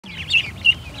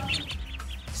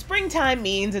Springtime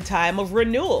means a time of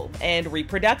renewal and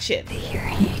reproduction.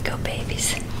 Here you go,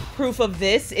 babies. Proof of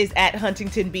this is at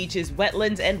Huntington Beach's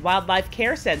Wetlands and Wildlife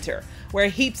Care Center, where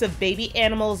heaps of baby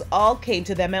animals all came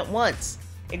to them at once,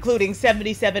 including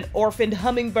 77 orphaned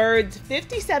hummingbirds,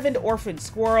 57 orphaned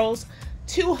squirrels,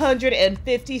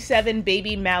 257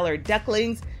 baby mallard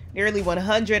ducklings, nearly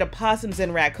 100 possums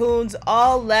and raccoons,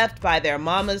 all left by their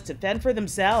mamas to fend for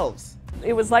themselves.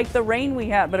 It was like the rain we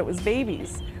had, but it was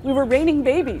babies. We were raining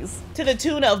babies. To the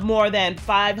tune of more than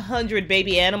 500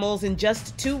 baby animals in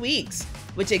just 2 weeks,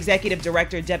 which Executive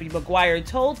Director Debbie McGuire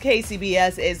told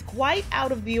KCBS is quite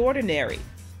out of the ordinary.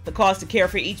 The cost to care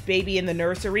for each baby in the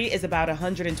nursery is about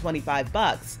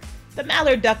 $125. The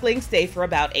mallard ducklings stay for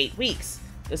about 8 weeks.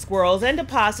 The squirrels and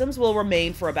opossums will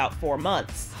remain for about 4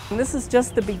 months. And this is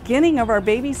just the beginning of our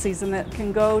baby season that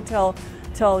can go till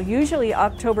usually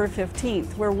October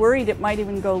 15th. We're worried it might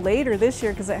even go later this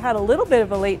year because it had a little bit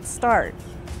of a late start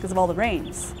because of all the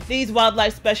rains. These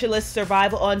wildlife specialists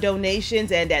survive on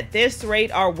donations and at this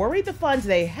rate are worried the funds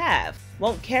they have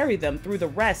won't carry them through the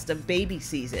rest of baby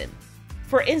season.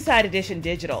 For Inside Edition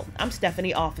Digital, I'm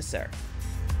Stephanie Officer.